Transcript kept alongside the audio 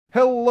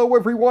Hello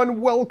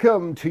everyone,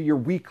 welcome to your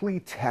weekly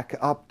tech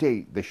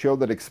update, the show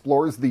that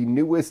explores the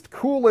newest,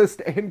 coolest,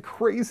 and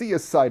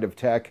craziest side of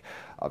tech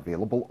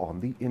available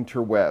on the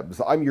interwebs.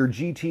 I'm your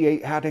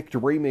GTA addict,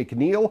 Ray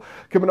McNeil.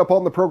 Coming up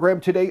on the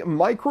program today,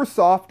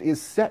 Microsoft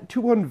is set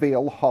to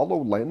unveil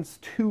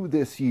HoloLens 2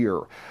 this year.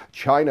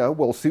 China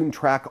will soon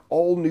track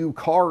all new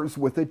cars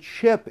with a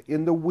chip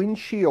in the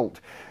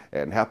windshield.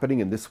 And happening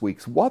in this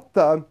week's What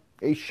The?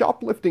 A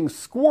shoplifting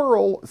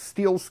squirrel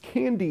steals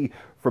candy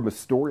from a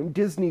store in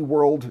Disney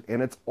World, and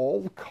it's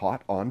all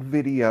caught on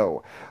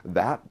video.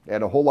 That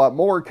and a whole lot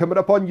more coming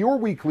up on your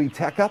weekly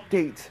tech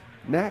update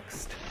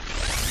next.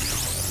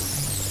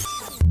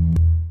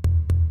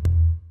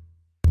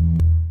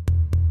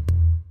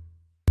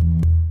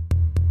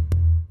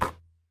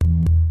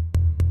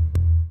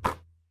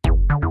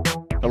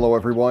 Hello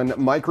everyone.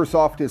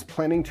 Microsoft is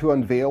planning to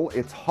unveil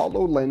its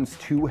HoloLens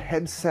 2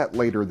 headset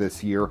later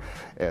this year,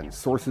 and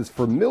sources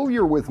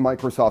familiar with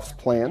Microsoft's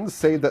plans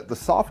say that the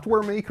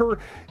software maker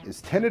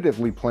is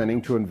tentatively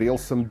planning to unveil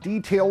some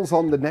details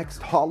on the next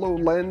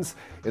HoloLens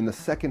in the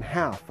second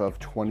half of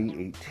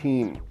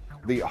 2018.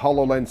 The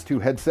HoloLens 2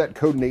 headset,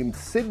 codenamed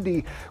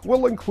Sydney,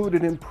 will include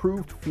an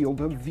improved field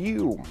of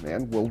view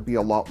and will be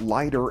a lot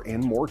lighter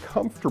and more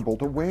comfortable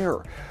to wear.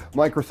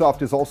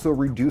 Microsoft is also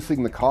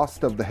reducing the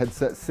cost of the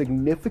headset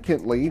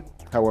significantly.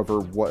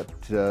 However,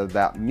 what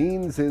that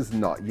means is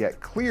not yet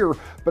clear,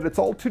 but it's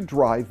all to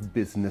drive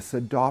business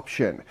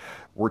adoption.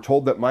 We're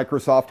told that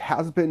Microsoft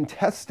has been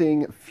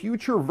testing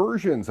future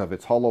versions of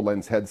its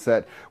HoloLens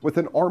headset with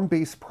an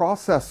ARM-based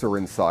processor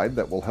inside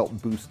that will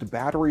help boost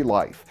battery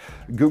life.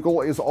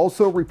 Google is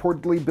also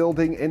reportedly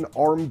building an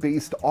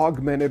ARM-based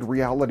augmented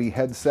reality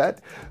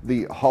headset.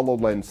 The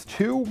HoloLens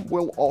 2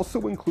 will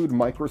also include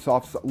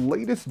Microsoft's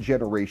latest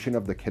generation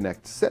of the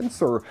Kinect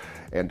sensor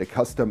and a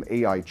custom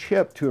AI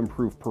chip to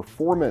improve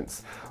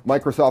performance.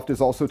 Microsoft is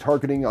also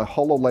targeting a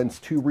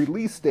HoloLens 2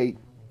 release date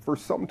for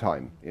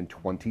sometime in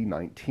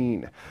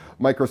 2019.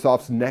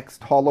 Microsoft's next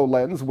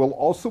HoloLens will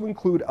also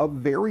include a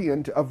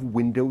variant of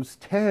Windows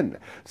 10,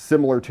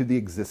 similar to the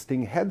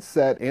existing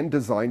headset and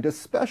designed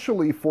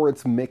especially for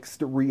its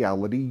mixed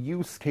reality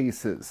use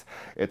cases.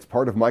 It's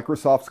part of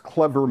Microsoft's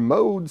Clever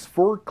Modes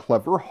for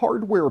clever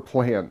hardware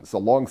plans,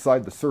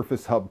 alongside the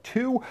Surface Hub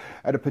 2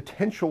 and a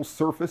potential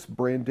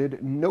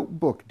Surface-branded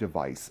notebook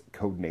device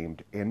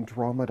codenamed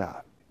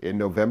Andromeda. In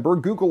November,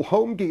 Google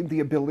Home gained the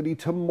ability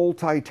to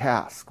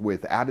multitask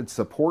with added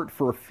support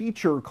for a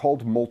feature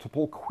called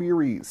multiple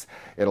queries.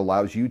 It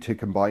allows you to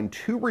combine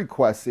two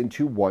requests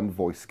into one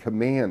voice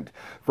command.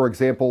 For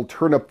example,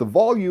 turn up the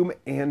volume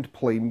and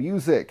play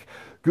music.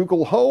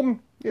 Google Home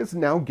is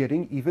now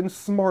getting even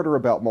smarter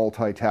about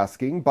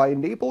multitasking by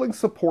enabling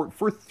support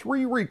for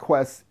 3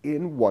 requests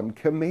in one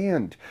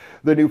command.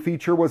 The new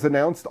feature was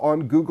announced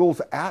on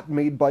Google's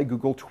 @Made by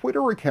Google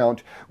Twitter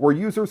account, where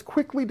users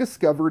quickly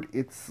discovered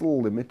its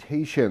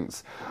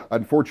limitations.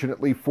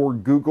 Unfortunately for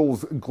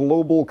Google's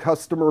global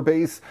customer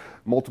base,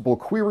 multiple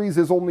queries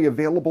is only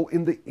available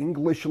in the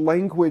English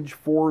language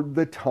for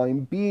the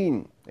time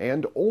being,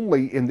 and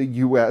only in the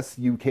US,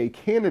 UK,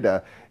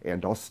 Canada,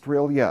 and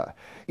Australia.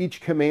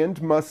 Each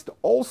command must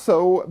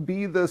also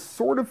be the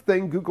sort of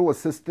thing Google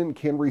Assistant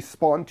can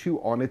respond to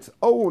on its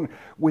own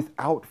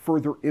without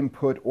further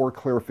input or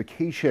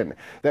clarification.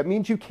 That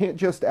means you can't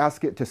just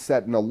ask it to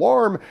set an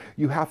alarm,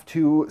 you have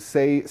to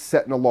say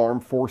set an alarm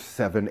for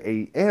 7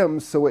 a.m.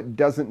 so it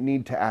doesn't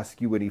need to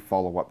ask you any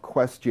follow-up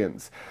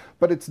questions.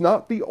 But it's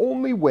not the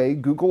only way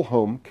Google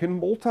Home can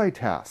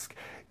multitask.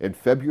 In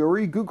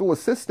February, Google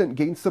Assistant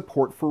gained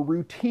support for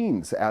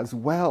routines as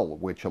well,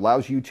 which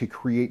allows you to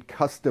create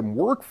custom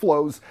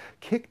workflows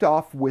kicked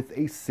off with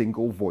a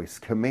single voice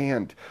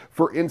command.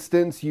 For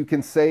instance, you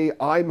can say,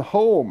 "I'm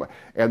home,"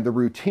 and the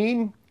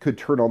routine could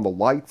turn on the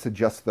lights,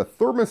 adjust the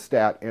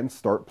thermostat, and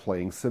start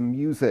playing some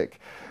music.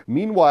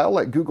 Meanwhile,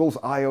 at Google's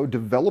I/O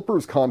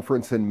Developers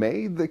Conference in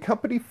May, the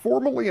company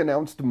formally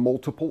announced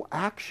multiple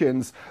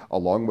actions,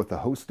 along with a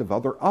host of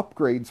other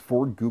upgrades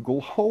for Google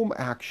Home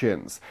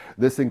Actions.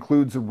 This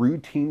includes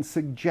routine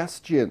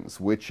suggestions,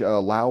 which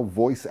allow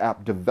voice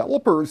app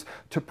developers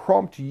to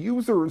prompt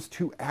users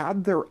to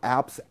add their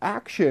app's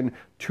action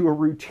to a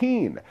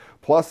routine,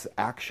 plus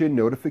action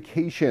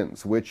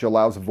notifications, which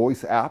allows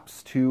voice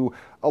apps to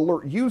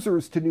alert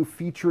users to new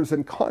features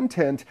and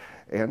content,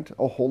 and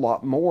a whole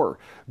lot more.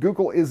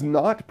 Google is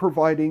not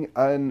providing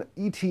an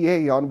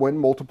ETA on when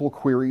multiple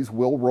queries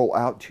will roll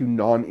out to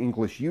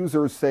non-English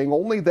users, saying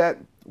only that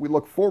we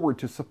look forward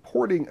to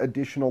supporting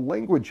additional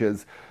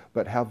languages,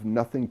 but have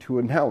nothing to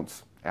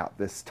announce at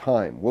this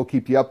time. We'll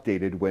keep you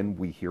updated when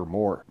we hear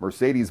more.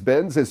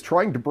 Mercedes-Benz is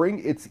trying to bring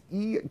its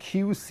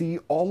EQC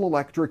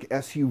all-electric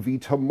SUV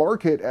to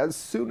market as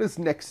soon as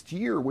next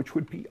year, which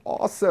would be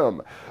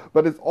awesome.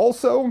 But it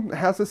also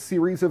has a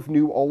series of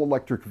new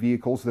all-electric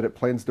vehicles that it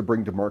plans to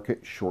bring to market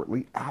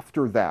shortly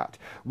after that.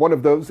 One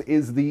of those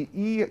is the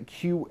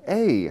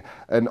EQA,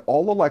 an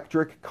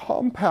all-electric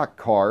compact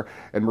car,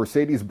 and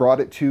Mercedes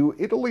brought it to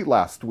Italy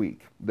last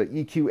week. The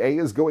EQA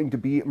is going to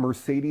be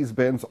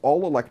Mercedes-Benz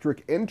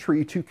all-electric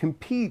entry to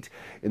compete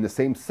in the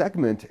same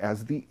segment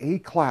as the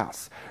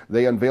A-Class.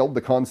 They unveiled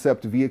the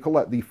concept vehicle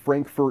at the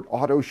Frankfurt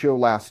Auto Show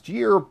last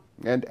year,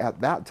 and at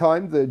that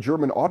time, the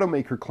German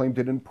automaker claimed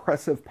an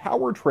impressive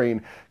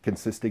powertrain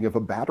consisting of a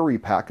battery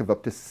pack of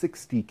up to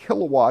 60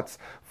 kilowatts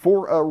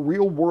for a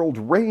real-world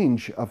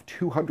range of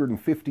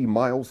 250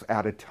 miles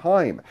at a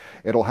time.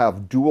 It'll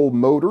have dual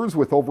motors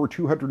with over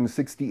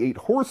 268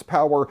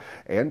 horsepower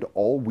and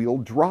all-wheel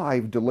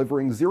drive,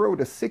 delivering 0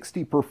 to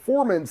 60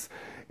 performance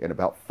in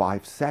about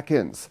 5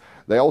 seconds.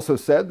 They also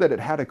said that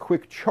it had a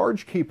quick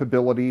charge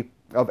capability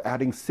of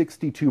adding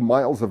 62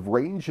 miles of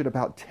range in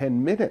about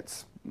 10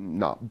 minutes.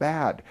 Not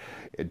bad.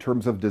 In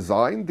terms of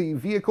design, the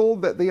vehicle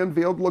that they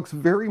unveiled looks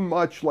very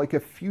much like a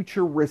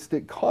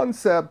futuristic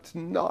concept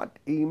not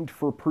aimed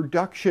for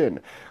production,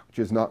 which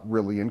is not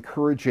really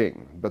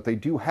encouraging. But they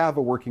do have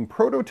a working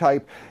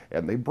prototype,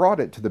 and they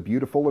brought it to the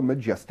beautiful and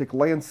majestic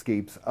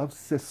landscapes of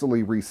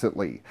Sicily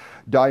recently.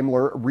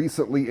 Daimler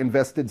recently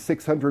invested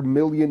 $600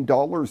 million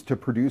to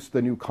produce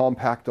the new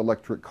compact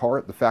electric car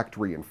at the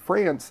factory in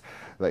France.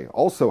 They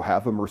also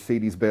have a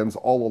Mercedes-Benz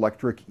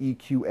all-electric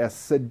EQS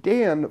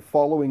sedan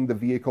following the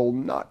vehicle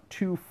not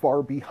too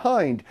far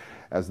behind,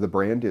 as the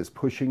brand is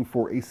pushing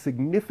for a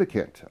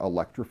significant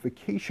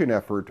electrification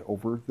effort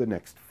over the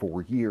next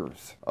 4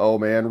 years. Oh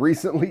man,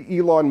 recently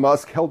Elon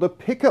Musk held a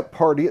pickup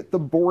party at the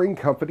Boring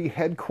Company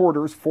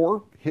headquarters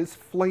for his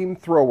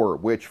flamethrower,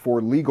 which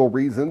for legal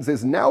reasons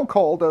is now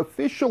called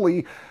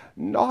officially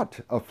not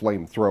a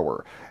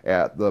flamethrower.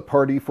 At the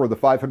party for the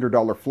 $500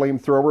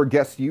 flamethrower,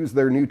 guests used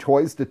their new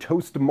toys to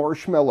toast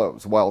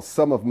marshmallows, while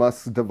some of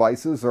Musk's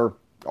devices are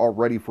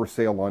already for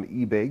sale on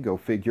eBay, go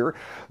figure.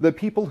 The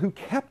people who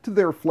kept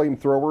their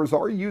flamethrowers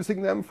are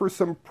using them for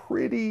some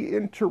pretty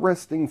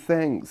interesting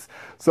things.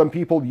 Some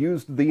people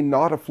used the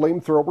not a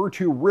flamethrower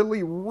to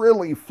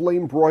really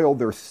flame broil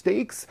their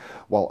steaks,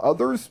 while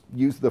others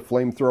used the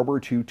flamethrower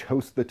to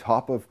toast the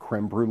top of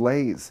creme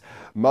brulees.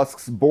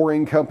 Musk's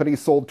Boring Company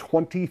sold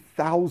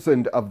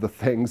 20,000 of the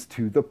things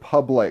to the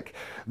public.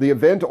 The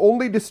event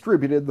only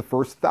distributed the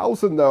first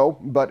 1,000 though,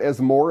 but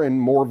as more and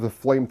more of the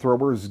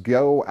flamethrowers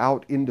go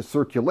out into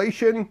circulation,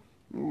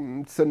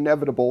 it's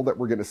inevitable that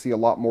we're going to see a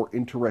lot more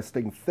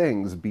interesting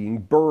things being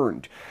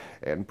burned,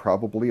 and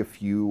probably a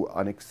few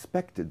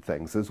unexpected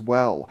things as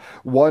well.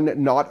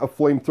 One not a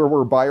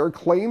flamethrower buyer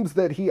claims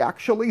that he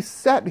actually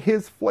set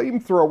his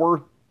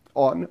flamethrower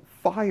on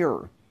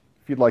fire.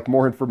 If you'd like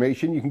more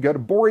information, you can go to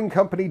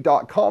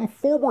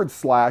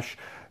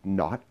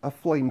boringcompany.com/not a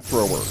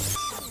flamethrower.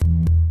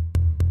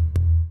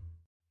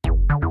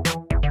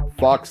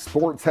 Fox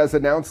Sports has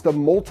announced a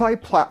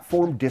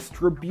multi-platform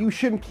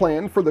distribution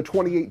plan for the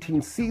 2018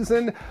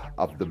 season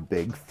of the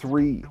Big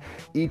Three.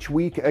 Each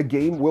week, a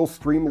game will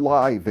stream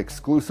live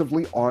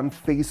exclusively on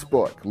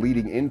Facebook,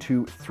 leading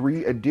into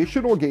 3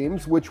 additional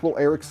games which will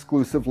air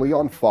exclusively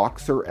on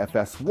Fox or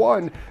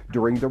FS1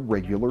 during the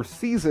regular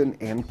season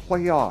and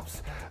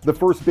playoffs. The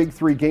first Big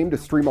Three game to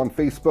stream on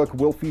Facebook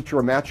will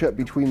feature a matchup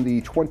between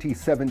the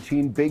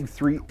 2017 Big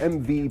Three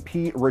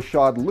MVP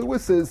Rashard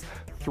Lewis's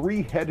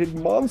Three-Headed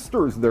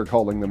Monsters, they're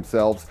calling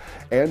themselves,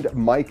 and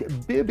Mike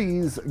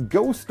Bibby's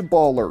Ghost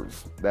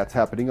Ballers. That's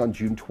happening on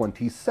June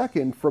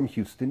 22nd from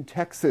Houston,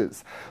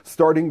 Texas.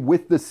 Starting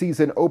with the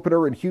season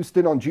opener in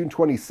Houston on June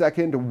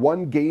 22nd,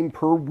 1 game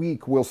per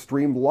week will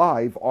stream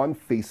live on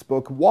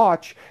Facebook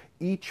Watch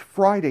each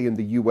Friday in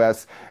the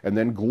U.S. and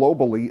then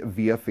globally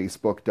via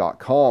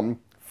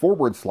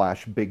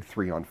Facebook.com/Big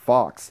Three on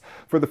Fox.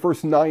 For the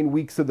first 9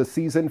 weeks of the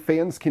season,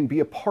 fans can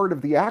be a part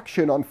of the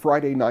action on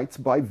Friday nights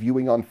by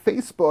viewing on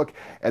Facebook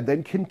and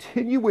then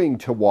continuing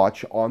to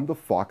watch on the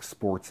Fox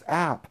Sports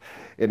app.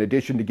 In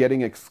addition to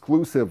getting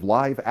exclusive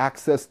live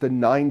access to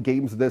 9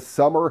 games this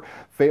summer,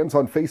 fans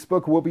on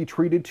Facebook will be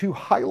treated to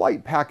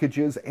highlight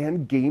packages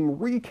and game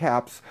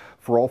recaps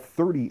for all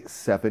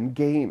 37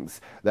 games.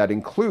 That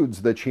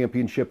includes the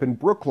championship in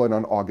Brooklyn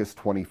on August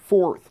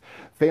 24th.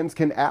 Fans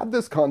can add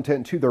this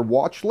content to their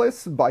watch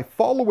lists by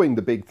following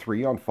the Big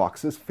Three on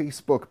Fox's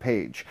Facebook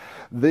page.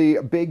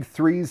 The Big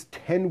Three's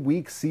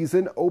 10-week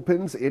season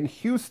opens in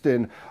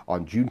Houston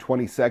on June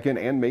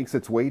 22nd and makes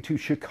its way to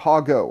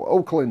Chicago,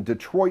 Oakland,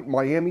 Detroit,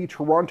 Miami,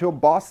 Toronto,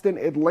 Boston,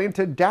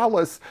 Atlanta,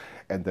 Dallas,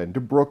 and then to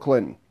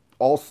Brooklyn.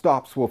 All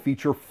stops will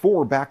feature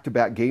 4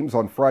 back-to-back games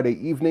on Friday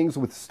evenings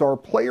with star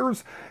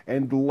players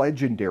and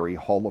legendary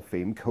Hall of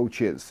Fame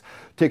coaches.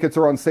 Tickets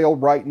are on sale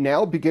right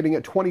now, beginning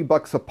at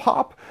 $20 a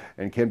pop,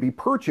 and can be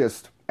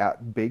purchased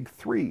at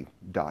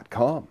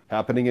big3.com.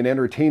 Happening in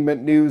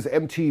entertainment news,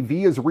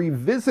 MTV is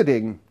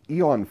revisiting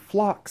Aeon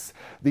Flux.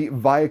 The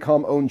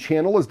Viacom-owned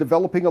channel is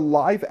developing a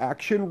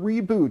live-action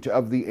reboot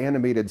of the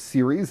animated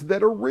series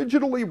that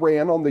originally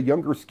ran on the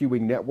younger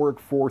skewing network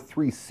for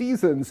 3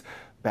 seasons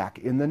back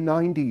in the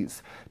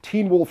 90s.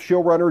 Teen Wolf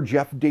showrunner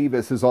Jeff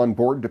Davis is on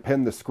board to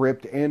pen the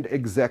script and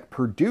exec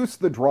produce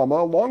the drama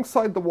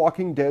alongside The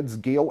Walking Dead's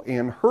Gale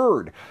Anne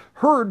Hurd.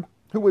 Hurd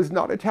who was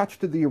not attached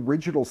to the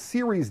original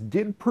series,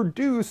 did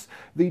produce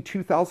the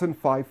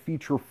 2005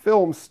 feature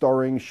film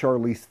starring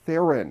Charlize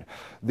Theron.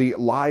 The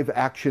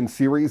live-action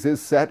series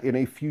is set in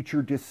a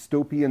future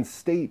dystopian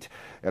state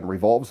and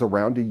revolves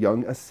around a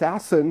young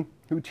assassin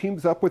who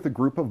teams up with a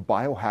group of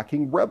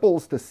biohacking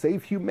rebels to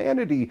save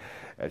humanity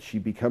as she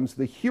becomes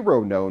the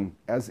hero known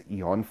as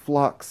Aeon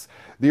Flux.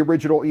 The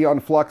original Aeon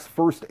Flux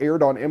first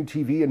aired on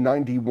MTV in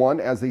 '91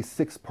 as a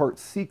 6-part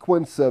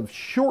sequence of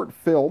short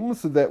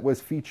films that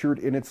was featured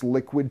in its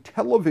Liquid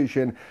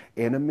Television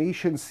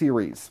animation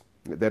series.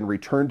 It then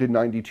returned in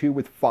 '92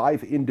 with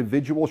 5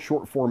 individual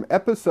short-form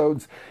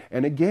episodes,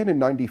 and again in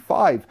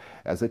 '95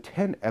 as a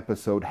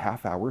 10-episode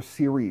half-hour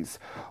series.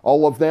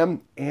 All of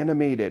them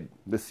animated.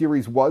 The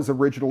series was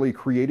originally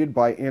created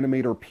by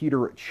animator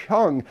Peter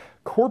Chung.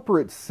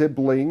 Corporate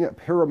sibling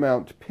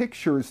Paramount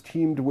Pictures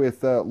teamed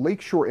with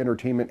Lakeshore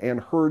Entertainment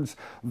and Heard's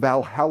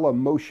Valhalla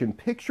Motion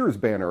Pictures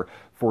banner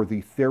for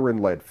the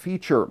Theron-led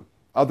feature.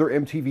 Other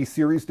MTV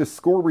series to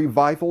score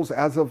revivals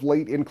as of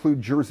late include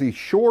Jersey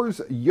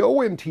Shore's Yo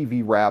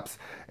MTV Raps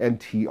and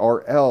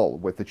TRL,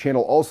 with the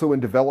channel also in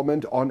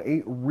development on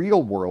a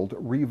real-world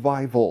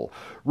revival.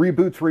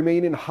 Reboots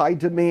remain in high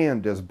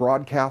demand as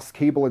broadcast,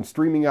 cable, and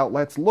streaming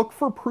outlets look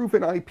for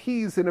proven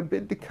IPs in a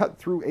bid to cut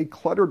through a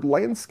cluttered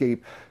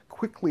landscape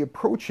quickly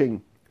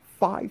approaching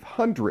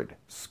 500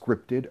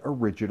 scripted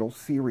original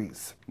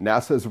series.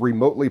 NASA's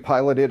remotely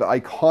piloted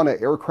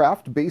Icona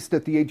aircraft, based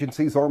at the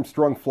agency's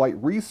Armstrong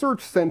Flight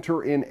Research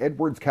Center in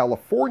Edwards,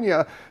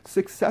 California,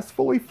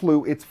 successfully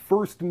flew its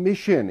first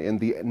mission in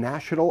the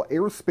National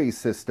Airspace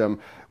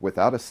System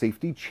without a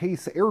safety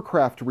chase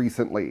aircraft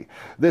recently.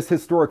 This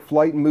historic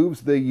flight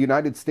moves the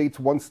United States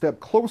one step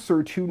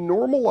closer to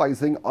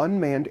normalizing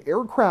unmanned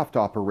aircraft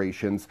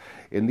operations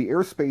in the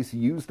airspace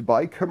used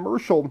by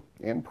commercial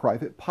and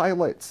private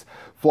pilots.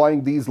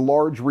 Flying these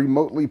large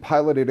remotely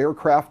piloted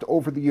aircraft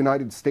over the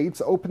United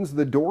States opens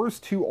the doors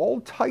to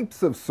all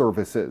types of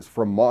services,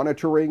 from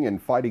monitoring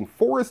and fighting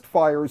forest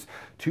fires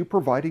to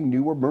providing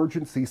new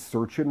emergency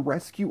search and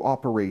rescue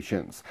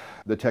operations.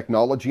 The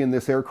technology in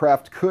this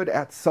aircraft could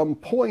at some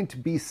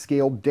point be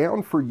scaled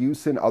down for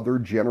use in other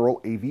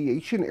general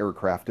aviation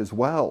aircraft as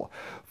well.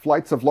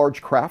 Flights of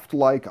large craft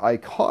like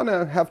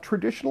Icona have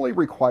traditionally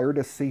required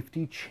a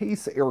safety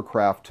chase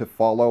aircraft to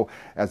follow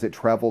as it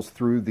travels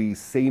through the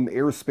same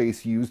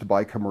airspace used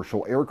by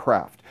commercial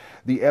aircraft.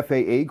 The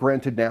FAA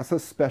granted NASA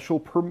special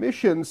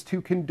permissions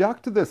to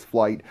conduct this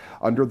flight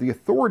under the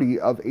authority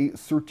of a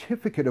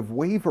certificate of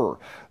waiver.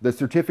 The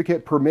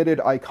certificate permitted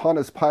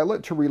Icona's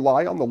pilot to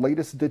rely on the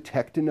latest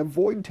detect and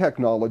avoid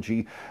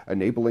technology,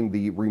 enabling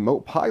the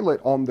remote pilot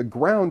on the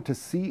ground to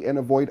see and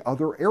avoid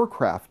other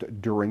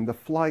aircraft during the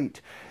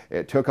flight.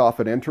 It took off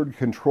and entered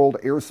controlled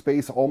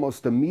airspace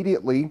almost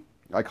immediately.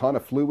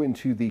 Icona flew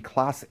into the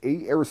Class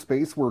A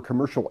airspace where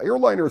commercial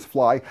airliners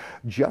fly,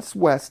 just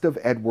west of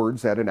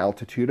Edwards at an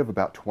altitude of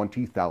about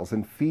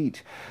 20,000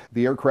 feet.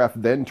 The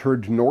aircraft then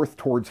turned north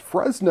towards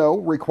Fresno,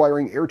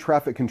 requiring air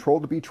traffic control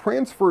to be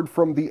transferred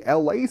from the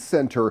LA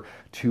center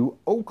to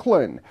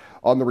Oakland.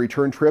 On the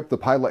return trip, the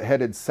pilot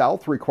headed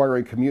south,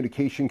 requiring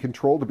communication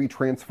control to be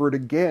transferred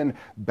again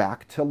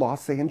back to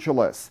Los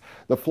Angeles.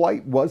 The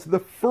flight was the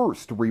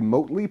first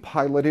remotely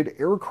piloted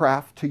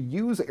aircraft to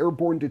use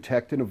airborne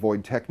detect and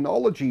avoid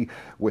technology,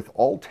 with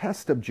all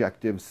test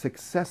objectives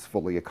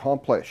successfully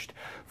accomplished.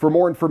 For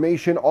more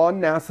information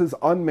on NASA's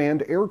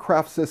unmanned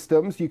aircraft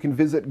systems, you can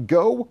visit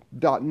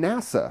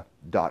go.nasa.gov.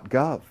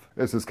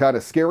 This is kind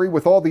of scary.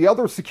 With all the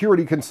other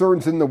security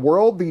concerns in the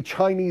world, the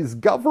Chinese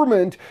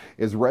government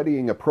is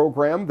readying a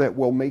program that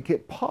will make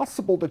it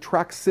possible to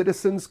track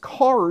citizens'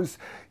 cars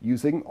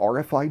using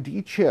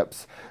RFID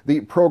chips. The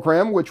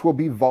program, which will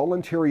be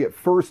voluntary at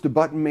first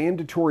but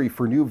mandatory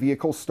for new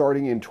vehicles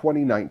starting in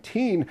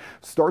 2019,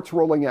 starts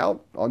rolling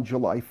out on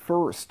July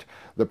 1st.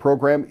 The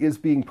program is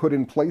being put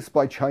in place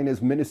by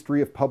China's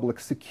Ministry of Public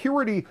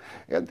Security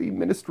and the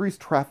ministry's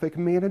Traffic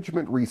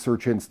Management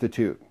Research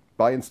Institute.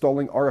 By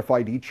installing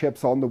RFID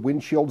chips on the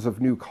windshields of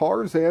new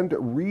cars and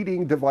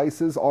reading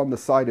devices on the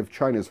side of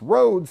China's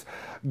roads,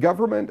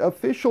 government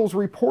officials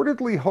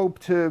reportedly hope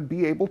to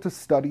be able to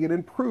study and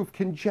improve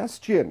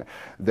congestion,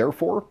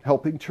 therefore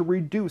helping to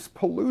reduce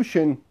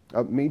pollution,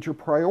 a major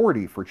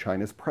priority for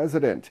China's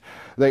president.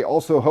 They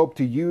also hope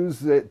to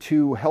use it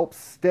to help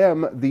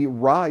stem the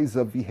rise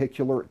of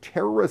vehicular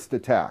terrorist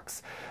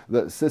attacks.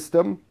 The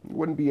system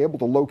wouldn't be able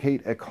to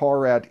locate a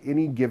car at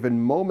any given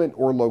moment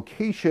or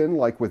location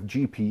like with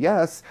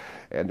GPS,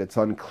 and it's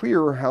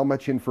unclear how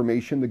much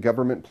information the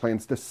government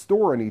plans to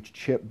store on each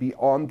chip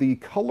beyond the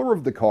color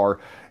of the car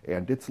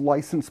and its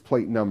license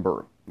plate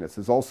number. This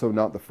is also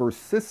not the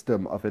first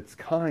system of its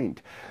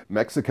kind.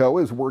 Mexico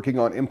is working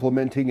on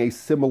implementing a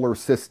similar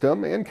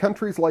system, and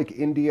countries like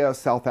India,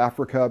 South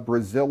Africa,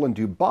 Brazil, and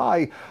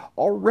Dubai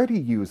already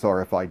use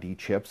RFID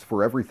chips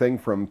for everything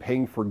from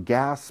paying for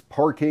gas,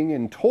 parking,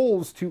 and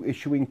tolls to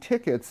issuing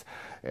tickets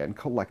and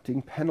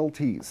collecting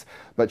penalties.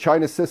 But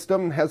China's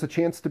system has a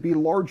chance to be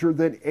larger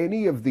than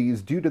any of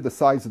these due to the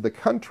size of the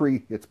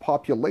country, its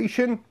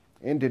population,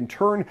 and in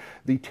turn,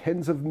 the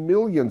tens of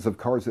millions of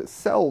cars it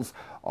sells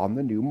on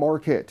the new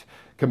market.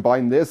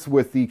 Combine this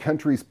with the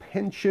country's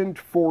penchant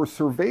for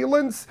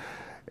surveillance,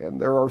 and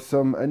there are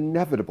some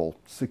inevitable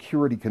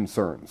security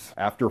concerns.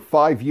 After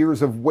 5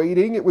 years of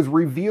waiting, it was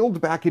revealed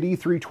back at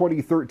E3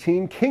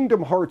 2013,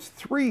 Kingdom Hearts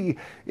 3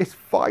 is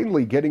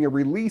finally getting a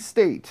release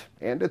date,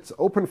 and it's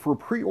open for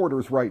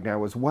pre-orders right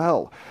now as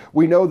well.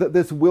 We know that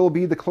this will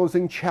be the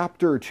closing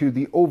chapter to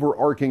the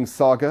overarching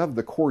saga of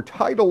the core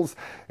titles,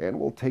 and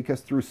will take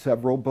us through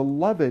several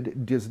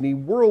beloved Disney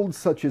worlds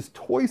such as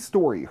Toy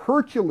Story,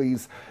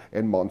 Hercules,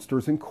 and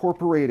Monsters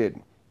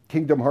Incorporated.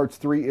 Kingdom Hearts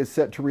 3 is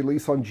set to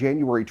release on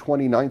January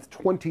 29th,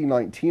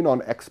 2019 on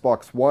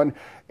Xbox One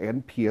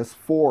and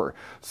PS4.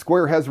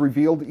 Square has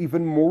revealed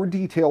even more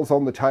details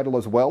on the title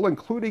as well,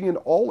 including an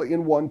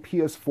all-in-one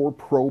PS4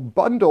 Pro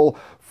bundle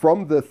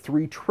from the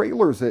 3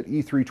 trailers at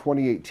E3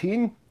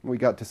 2018. We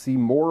got to see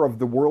more of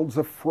the worlds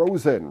of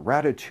Frozen,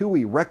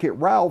 Ratatouille, Wreck-It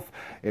Ralph,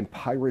 and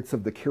Pirates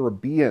of the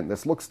Caribbean.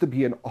 This looks to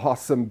be an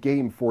awesome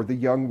game for the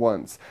young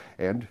ones,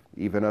 and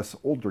even us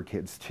older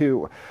kids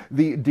too.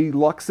 The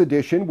deluxe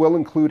edition will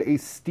include a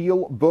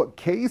steel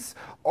bookcase,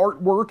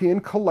 artwork,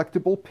 and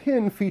collectible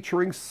pin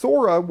featuring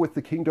Sora with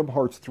the Kingdom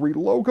Hearts 3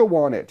 logo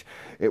on it.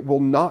 It will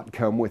not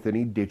come with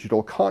any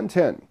digital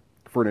content.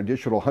 For an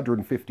additional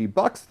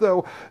 $150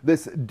 though,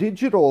 this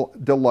digital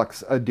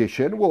deluxe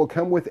edition will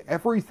come with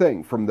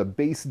everything from the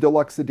base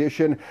deluxe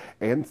edition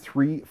and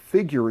 3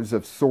 figures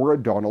of Sora,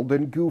 Donald,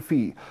 and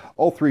Goofy.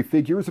 All 3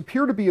 figures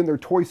appear to be in their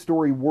Toy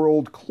Story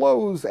World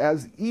clothes,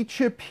 as each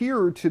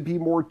appear to be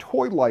more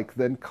toy-like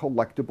than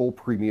collectible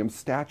premium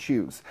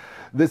statues.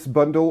 This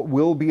bundle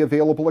will be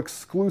available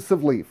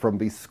exclusively from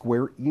the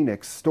Square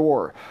Enix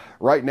store.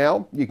 Right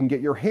now, you can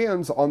get your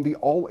hands on the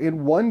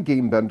all-in-one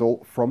game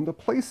bundle from the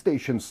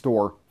PlayStation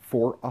Store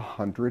for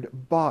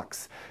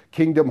 $100.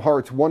 Kingdom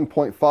Hearts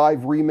 1.5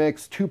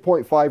 Remix,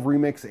 2.5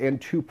 Remix,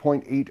 and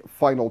 2.8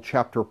 Final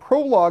Chapter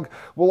Prologue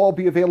will all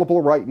be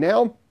available right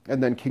now,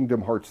 and then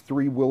Kingdom Hearts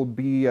 3 will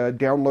be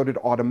downloaded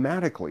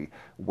automatically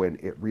when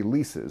it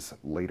releases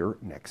later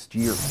next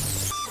year.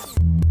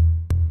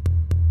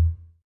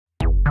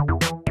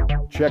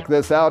 Check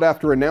this out.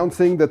 After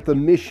announcing that the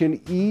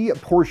Mission E,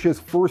 Porsche's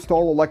first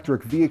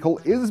all-electric vehicle,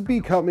 is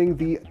becoming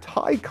the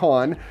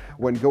Taycan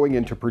when going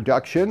into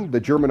production, the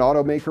German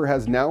automaker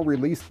has now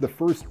released the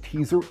first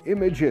teaser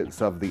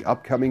images of the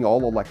upcoming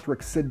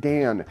all-electric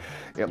sedan.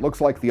 It looks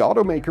like the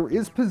automaker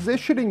is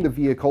positioning the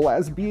vehicle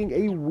as being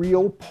a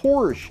real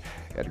Porsche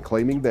and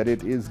claiming that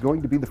it is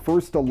going to be the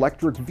first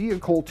electric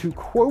vehicle to,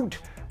 quote,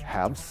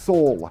 have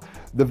soul.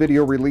 The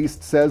video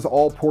released says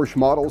all Porsche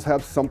models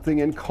have something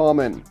in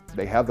common.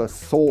 They have a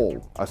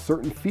soul, a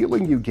certain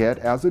feeling you get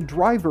as a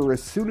driver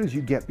as soon as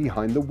you get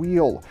behind the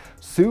wheel.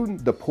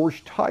 Soon, the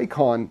Porsche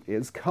Taycan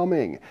is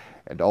coming.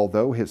 And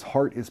although his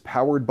heart is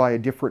powered by a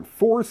different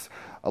force,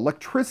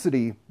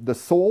 electricity, the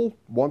soul,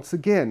 once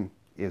again,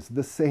 is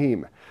the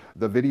same.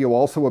 The video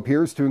also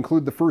appears to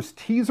include the first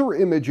teaser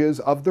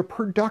images of the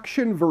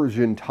production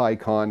version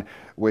Taycan,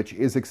 which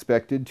is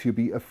expected to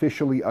be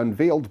officially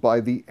unveiled by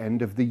the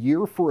end of the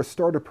year for a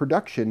start of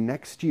production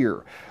next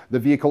year. The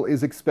vehicle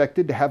is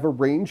expected to have a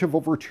range of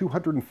over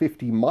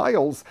 250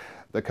 miles.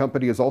 The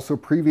company has also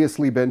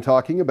previously been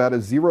talking about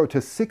a 0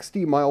 to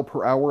 60 mile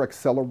per hour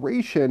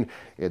acceleration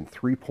in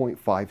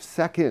 3.5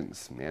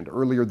 seconds. And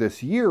earlier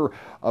this year,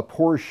 a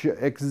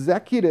Porsche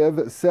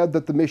executive said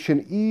that the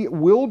Mission E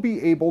will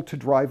be able to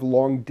drive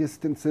long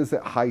distances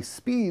at high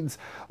speeds,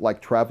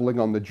 like traveling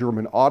on the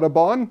German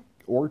Autobahn,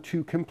 or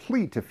to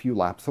complete a few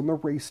laps on the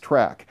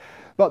racetrack.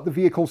 But the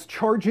vehicle's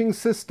charging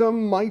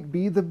system might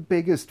be the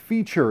biggest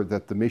feature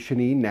that the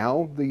Mission E,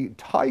 now the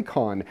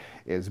Taycan,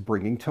 is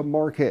bringing to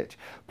market.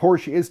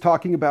 Porsche is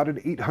talking about an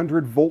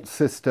 800-volt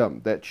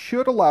system that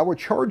should allow a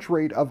charge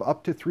rate of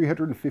up to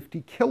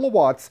 350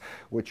 kilowatts,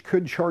 which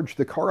could charge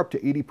the car up to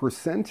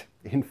 80%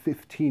 in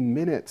 15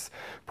 minutes.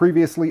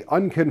 Previously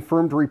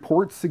unconfirmed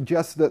reports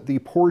suggest that the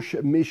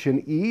Porsche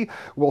Mission E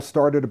will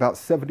start at about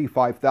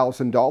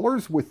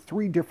 $75,000 with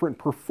 3 different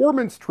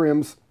performance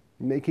trims,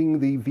 making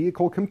the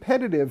vehicle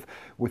competitive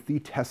with the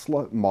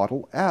Tesla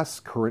Model S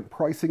current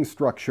pricing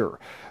structure.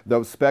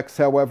 Those specs,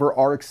 however,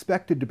 are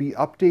expected to be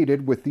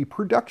updated with the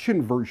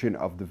production version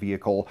of the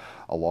vehicle,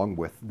 along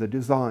with the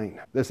design.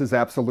 This is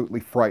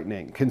absolutely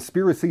frightening.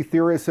 Conspiracy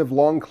theorists have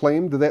long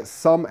claimed that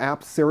some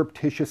apps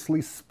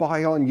surreptitiously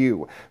spy on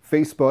you.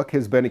 Facebook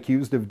has been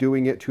accused of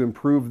doing it to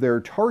improve their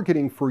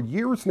targeting for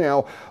years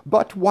now,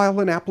 but while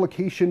an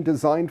application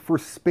designed for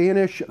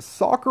Spanish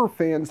soccer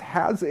fans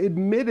has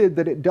admitted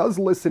that it does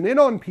listen in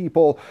on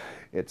people,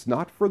 it's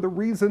not for the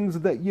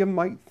reasons that you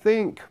might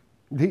think.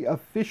 The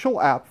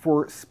official app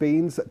for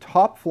Spain's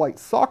top-flight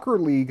soccer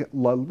league,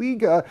 La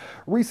Liga,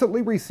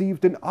 recently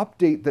received an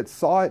update that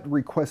saw it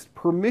request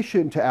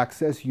permission to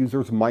access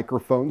users'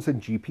 microphones and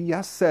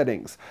GPS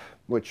settings,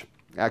 which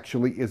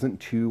actually isn't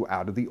too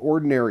out of the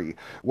ordinary.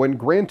 When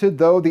granted,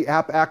 though, the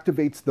app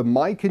activates the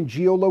mic and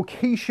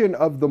geolocation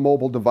of the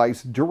mobile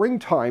device during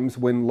times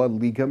when La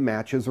Liga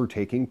matches are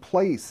taking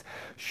place.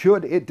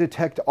 Should it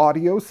detect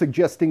audio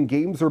suggesting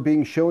games are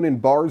being shown in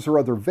bars or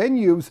other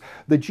venues,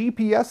 the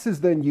GPS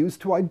is then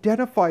used to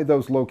identify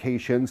those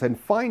locations and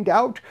find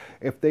out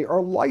if they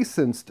are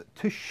licensed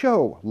to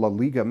show La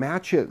Liga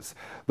matches.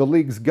 The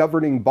league's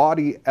governing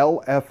body,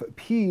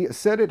 LFP,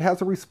 said it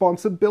has a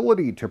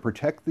responsibility to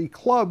protect the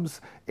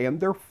clubs and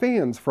their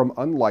fans from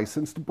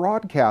unlicensed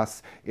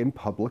broadcasts in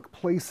public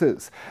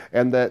places,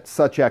 and that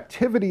such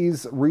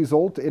activities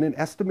result in an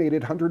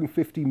estimated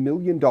 $150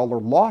 million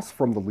loss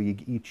from the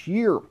league each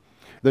year.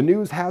 The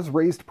news has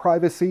raised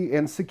privacy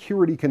and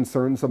security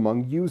concerns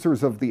among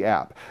users of the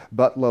app,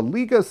 but La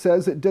Liga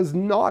says it does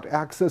not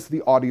access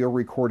the audio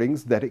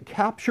recordings that it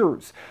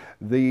captures.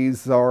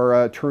 These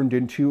are turned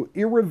into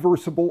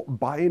irreversible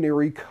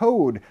binary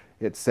code,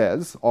 it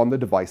says, on the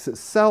device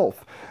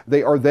itself.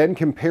 They are then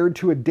compared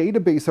to a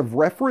database of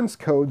reference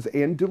codes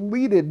and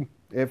deleted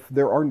if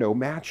there are no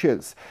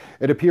matches.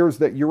 It appears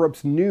that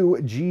Europe's new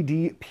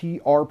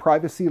GDPR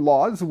privacy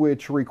laws,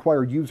 which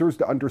require users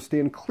to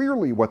understand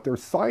clearly what they're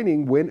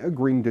signing when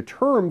agreeing to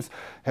terms,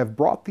 have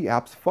brought the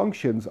app's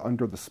functions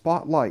under the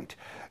spotlight.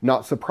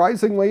 Not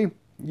surprisingly,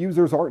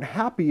 users aren't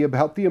happy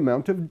about the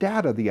amount of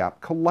data the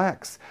app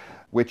collects,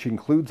 which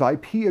includes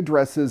IP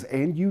addresses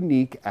and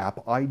unique app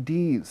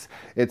IDs.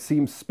 It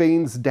seems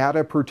Spain's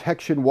data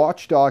protection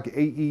watchdog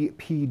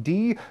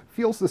AEPD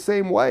feels the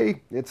same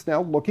way. It's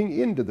now looking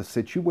into the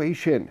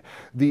situation.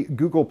 The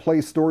Google Play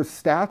Store's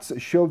stats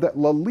show that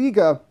La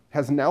Liga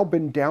has now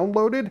been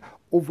downloaded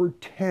over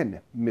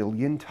 10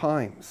 million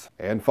times.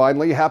 And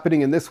finally,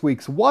 happening in this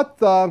week's What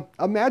The?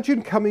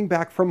 Imagine coming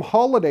back from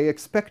holiday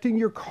expecting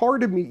your car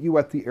to meet you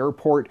at the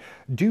airport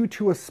due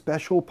to a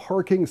special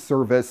parking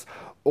service,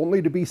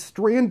 only to be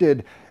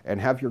stranded and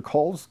have your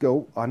calls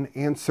go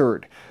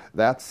unanswered.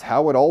 That's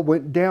how it all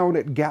went down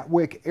at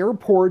Gatwick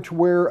Airport,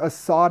 where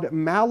Assad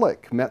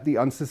Malik met the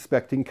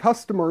unsuspecting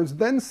customers,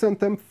 then sent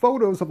them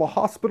photos of a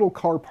hospital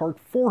car parked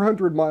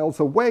 400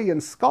 miles away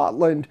in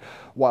Scotland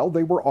while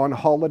they were on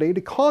holiday to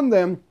con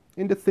them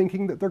into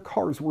thinking that their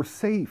cars were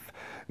safe.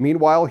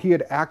 Meanwhile, he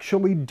had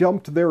actually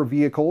dumped their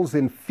vehicles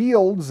in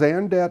fields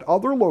and at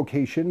other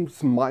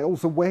locations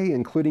miles away,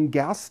 including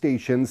gas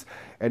stations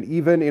and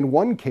even, in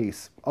one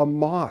case, a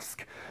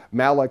mosque.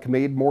 Malik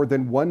made more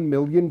than $1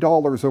 million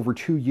over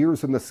 2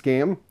 years in the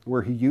scam,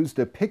 where he used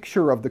a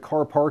picture of the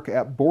car park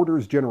at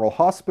Borders General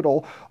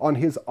Hospital on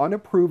his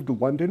unapproved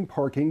London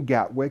Parking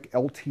Gatwick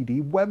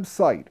Ltd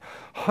website.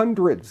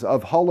 Hundreds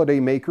of holiday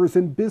makers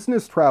and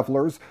business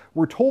travelers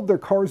were told their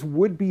cars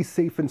would be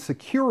safe and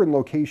secure in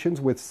locations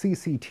with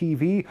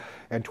CCTV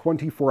and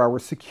 24-hour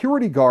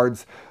security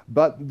guards,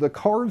 but the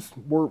cars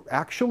were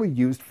actually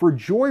used for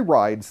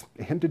joyrides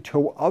and to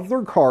tow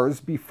other cars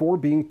before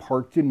being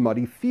parked in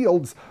muddy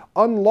fields,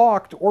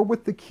 unlocked or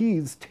with the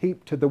keys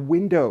taped to the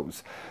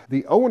windows.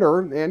 The owner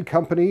and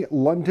company,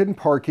 London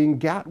Parking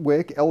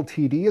Gatwick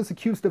Ltd, is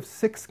accused of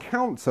 6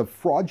 counts of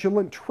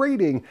fraudulent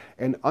trading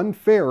and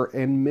unfair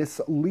and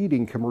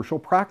misleading commercial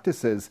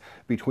practices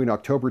between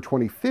October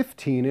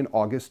 2015 and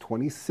August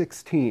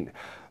 2016.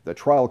 The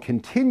trial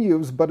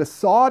continues, but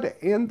Assad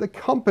and the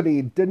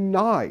company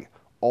deny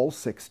all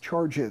 6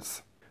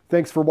 charges.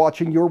 Thanks for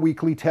watching your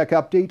weekly tech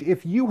update.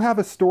 If you have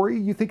a story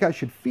you think I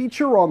should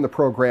feature on the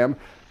program,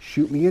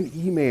 shoot me an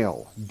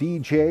email,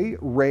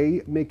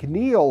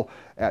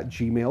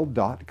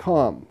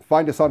 djraymcneil@gmail.com.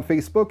 Find us on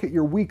Facebook at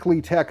Your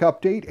Weekly Tech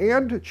Update,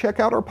 and check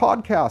out our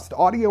podcast,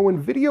 audio and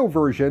video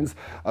versions,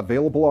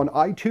 available on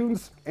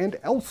iTunes and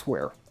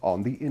elsewhere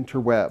on the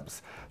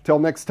interwebs. Till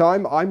next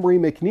time, I'm Ray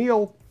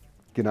McNeil.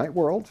 Good night,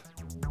 world.